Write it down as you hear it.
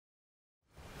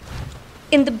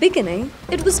In the beginning,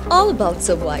 it was all about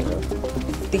survival.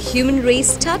 The human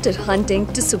race started hunting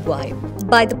to survive.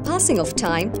 By the passing of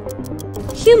time,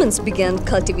 humans began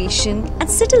cultivation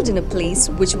and settled in a place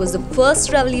which was the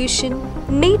first revolution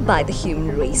made by the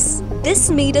human race. This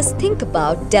made us think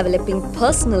about developing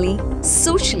personally,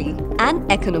 socially, and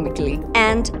economically.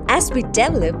 And as we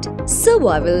developed,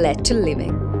 survival led to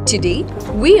living. Today,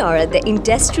 we are at the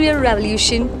Industrial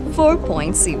Revolution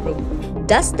 4.0.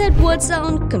 Does that word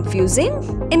sound confusing?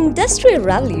 Industrial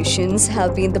revolutions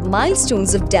have been the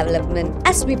milestones of development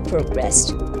as we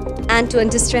progressed. And to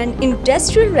understand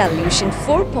Industrial Revolution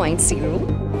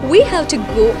 4.0, we have to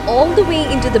go all the way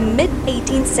into the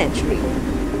mid-18th century.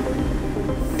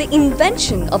 The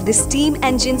invention of the steam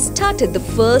engine started the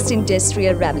first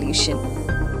Industrial Revolution.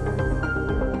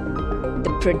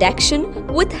 The production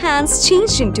with hands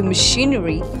changed into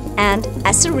machinery, and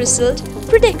as a result,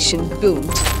 production boomed.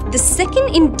 The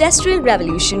second Industrial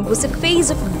Revolution was a phase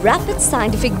of rapid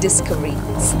scientific discovery,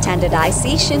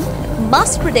 standardization,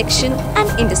 mass production,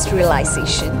 and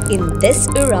industrialization. In this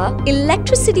era,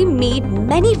 electricity made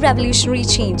many revolutionary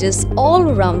changes all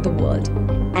around the world.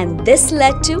 And this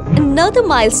led to another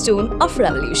milestone of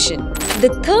revolution.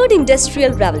 The third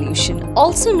Industrial Revolution,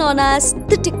 also known as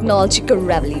the Technological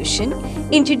Revolution,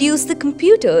 introduced the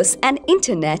computers and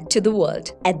internet to the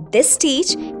world. At this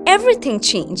stage, everything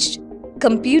changed.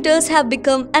 Computers have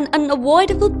become an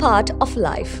unavoidable part of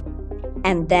life.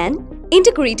 And then,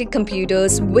 integrated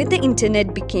computers with the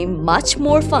internet became much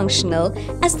more functional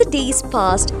as the days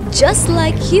passed. Just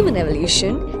like human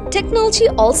evolution, technology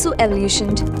also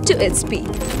evolutioned to its peak.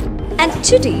 And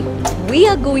today, we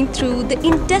are going through the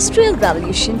Industrial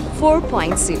Revolution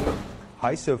 4.0.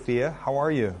 Hi, Sophia. How are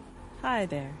you? Hi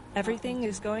there. Everything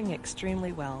is going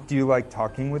extremely well. Do you like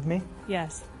talking with me?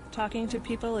 Yes, talking to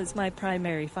people is my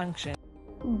primary function.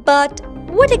 But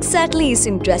what exactly is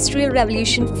Industrial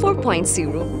Revolution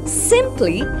 4.0?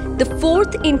 Simply, the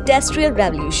fourth Industrial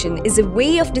Revolution is a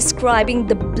way of describing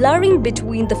the blurring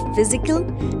between the physical,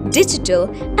 digital,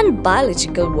 and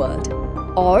biological world.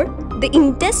 Or, the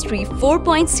Industry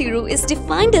 4.0 is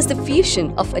defined as the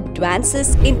fusion of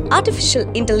advances in artificial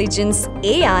intelligence,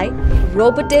 AI,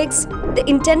 robotics, the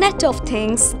Internet of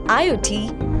Things,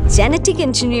 IoT, genetic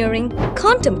engineering,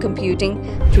 quantum computing,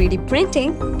 3D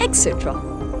printing, etc.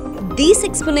 These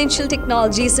exponential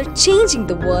technologies are changing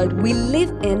the world we live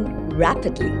in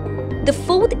rapidly. The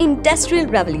fourth Industrial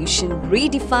Revolution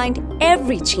redefined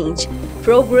every change,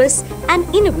 progress, and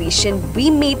innovation we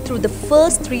made through the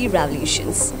first three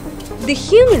revolutions. The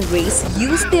human race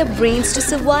used their brains to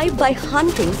survive by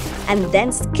hunting and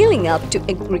then skilling up to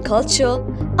agriculture,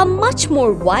 a much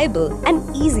more viable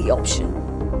and easy option.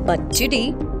 But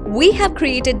today, we have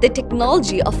created the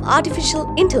technology of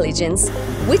artificial intelligence,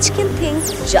 which can think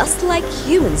just like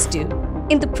humans do.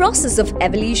 In the process of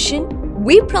evolution,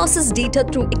 we process data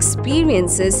through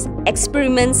experiences,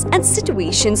 experiments, and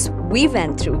situations we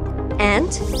went through. And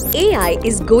AI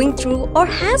is going through or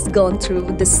has gone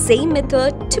through the same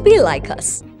method to be like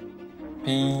us.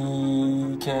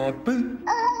 Peekaboo.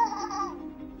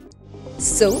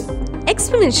 So,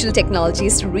 exponential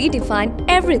technologies redefine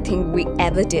everything we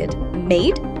ever did,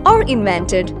 made, or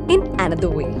invented in another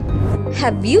way.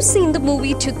 Have you seen the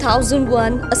movie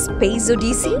 2001: A Space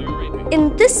Odyssey?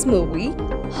 In this movie,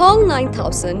 HAL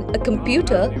 9000, a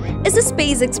computer, is a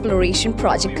space exploration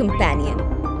project companion.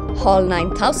 HAL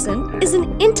 9000 is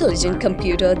an intelligent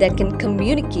computer that can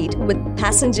communicate with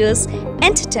passengers,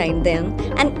 entertain them,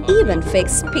 and even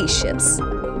fix spaceships.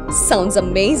 Sounds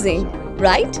amazing,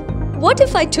 right? What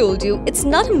if I told you it's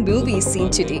not a movie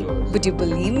seen today? Would you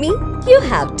believe me? You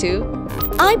have to.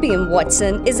 IBM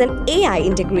Watson is an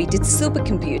AI-integrated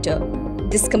supercomputer.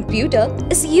 This computer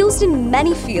is used in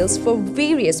many fields for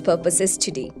various purposes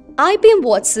today. IBM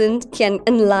Watson can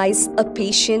analyze a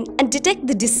patient and detect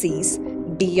the disease,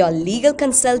 be your legal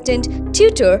consultant,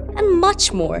 tutor, and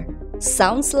much more.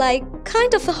 Sounds like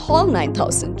kind of a HAL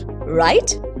 9000,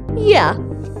 right? Yeah,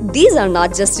 these are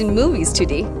not just in movies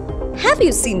today. Have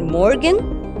you seen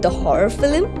Morgan, the horror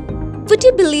film? Would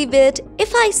you believe it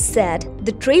if I said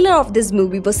the trailer of this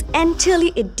movie was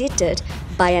entirely edited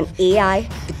by an AI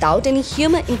without any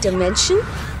human intervention?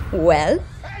 Well,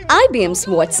 IBM's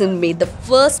Watson made the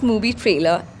first movie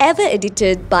trailer ever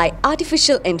edited by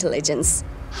artificial intelligence.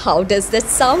 How does that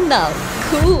sound now?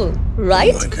 Cool,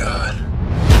 right? Oh my God.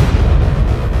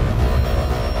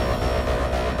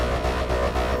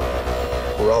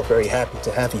 We're all very happy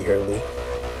to have you here, Lee.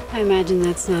 I imagine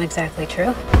that's not exactly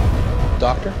true.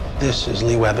 Doctor, this is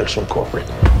Lee Weathers from corporate.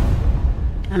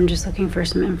 I'm just looking for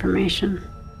some information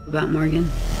about Morgan.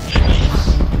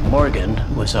 Morgan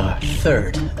was our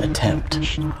third attempt,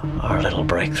 our little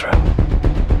breakthrough.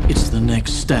 It's the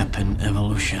next step in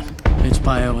evolution. It's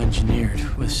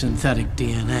bioengineered with synthetic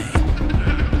DNA.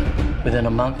 Within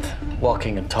a month,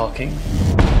 walking and talking.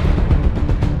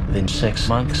 Within 6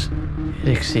 months, it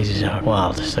exceeded our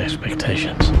wildest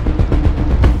expectations.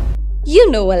 You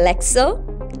know Alexa,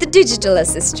 the digital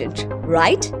assistant,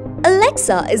 right?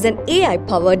 Alexa is an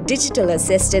AI-powered digital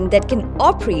assistant that can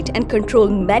operate and control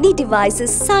many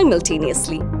devices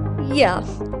simultaneously. Yeah,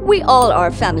 we all are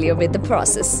familiar with the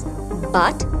process.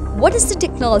 But what is the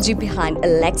technology behind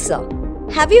Alexa?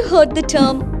 Have you heard the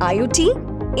term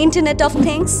IoT? Internet of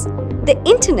Things? The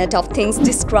Internet of Things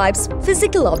describes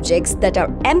physical objects that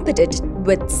are embedded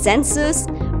with sensors,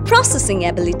 processing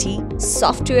ability,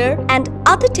 software, and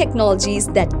other technologies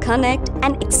that connect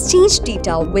and exchange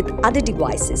data with other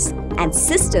devices and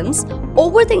systems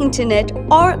over the internet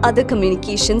or other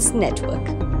communications network.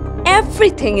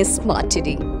 Everything is smart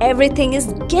today. Everything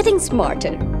is getting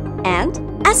smarter. And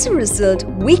as a result,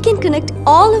 we can connect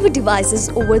all our devices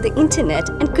over the internet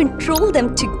and control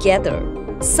them together.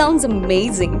 Sounds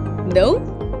amazing, no?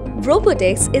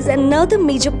 Robotics is another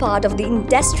major part of the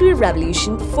Industrial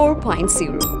Revolution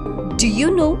 4.0. Do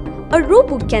you know, a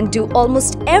robot can do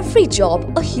almost every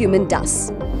job a human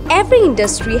does. Every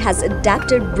industry has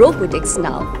adapted robotics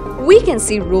now. We can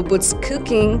see robots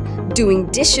cooking, doing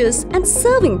dishes, and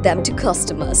serving them to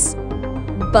customers.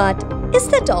 But is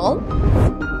that all?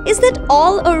 Is that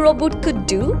all a robot could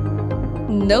do?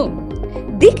 No.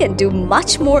 They can do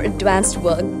much more advanced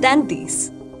work than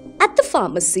these. At the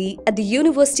pharmacy at the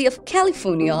University of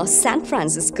California, San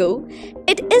Francisco,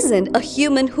 it isn't a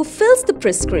human who fills the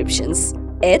prescriptions.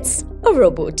 It's a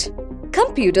robot.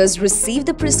 Computers receive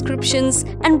the prescriptions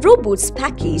and robots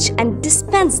package and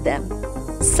dispense them.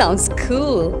 Sounds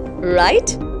cool,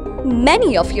 right?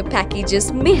 Many of your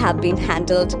packages may have been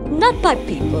handled not by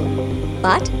people,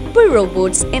 but by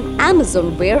robots in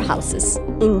Amazon warehouses.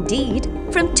 Indeed,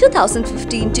 from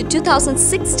 2015 to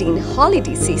 2016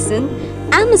 holiday season,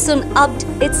 Amazon upped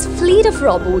its fleet of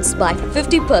robots by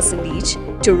 50%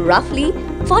 each to roughly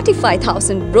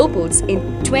 45,000 robots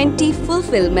in 20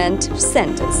 fulfillment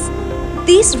centers.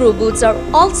 These robots are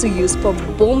also used for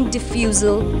bomb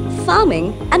defusal,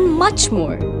 farming, and much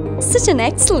more. Such an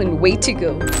excellent way to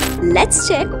go. Let's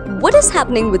check what is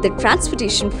happening with the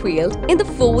transportation field in the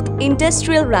fourth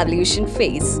industrial revolution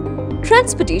phase.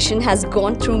 Transportation has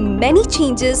gone through many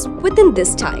changes within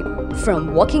this time,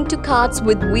 from walking to carts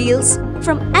with wheels,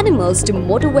 from animals to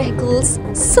motor vehicles,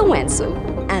 so and so.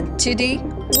 And today,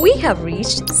 we have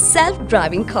reached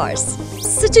self-driving cars.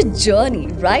 Such a journey,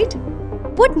 right?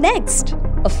 What next?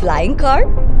 A flying car?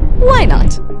 Why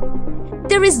not?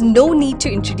 There is no need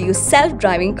to introduce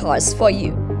self-driving cars for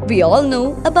you. We all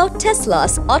know about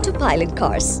Tesla's autopilot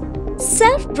cars.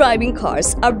 Self-driving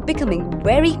cars are becoming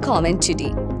very common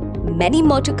today. Many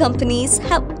motor companies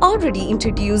have already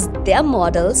introduced their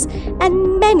models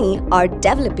and many are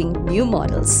developing new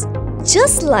models.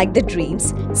 Just like the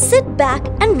dreams, sit back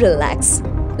and relax.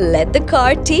 Let the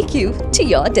car take you to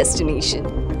your destination.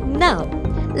 Now,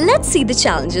 let's see the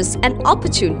challenges and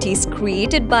opportunities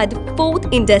created by the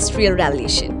fourth industrial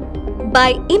revolution.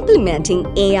 By implementing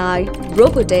AI,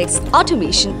 robotics,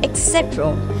 automation,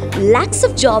 etc., lakhs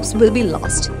of jobs will be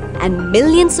lost and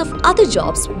millions of other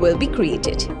jobs will be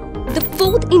created. The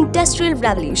fourth industrial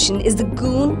revolution is the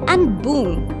boon and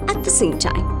boom at the same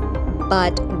time.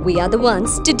 But we are the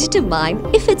ones to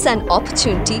determine if it's an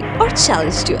opportunity or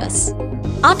challenge to us.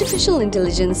 Artificial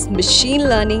intelligence, machine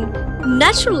learning,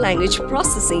 natural language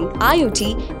processing,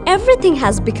 IoT, everything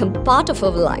has become part of our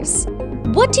lives.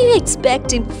 What do you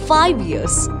expect in 5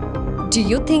 years? Do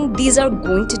you think these are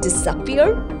going to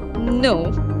disappear?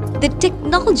 No. The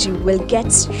technology will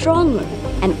get stronger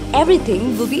and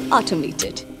everything will be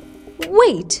automated.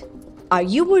 Wait, are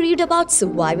you worried about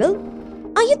survival?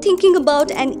 Are you thinking about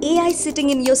an AI sitting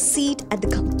in your seat at the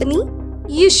company?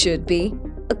 You should be.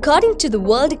 According to the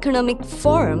World Economic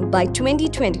Forum, by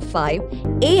 2025,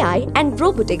 AI and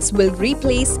robotics will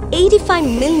replace 85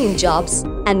 million jobs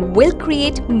and will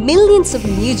create millions of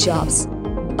new jobs.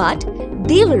 But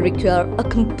they will require a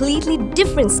completely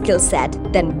different skill set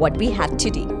than what we have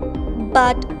today.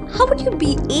 But how would you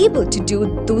be able to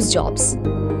do those jobs?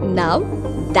 Now,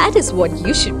 that is what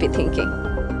you should be thinking.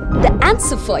 The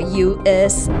answer for you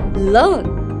is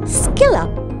learn, skill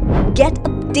up, get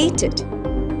updated.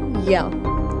 Yeah.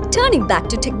 Turning back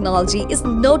to technology is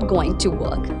not going to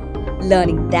work.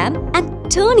 Learning them and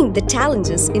turning the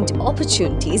challenges into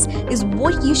opportunities is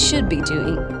what you should be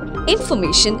doing.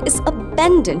 Information is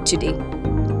abundant today.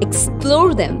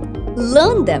 Explore them,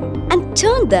 learn them, and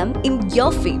turn them in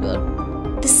your favor.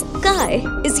 The sky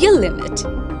is your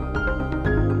limit.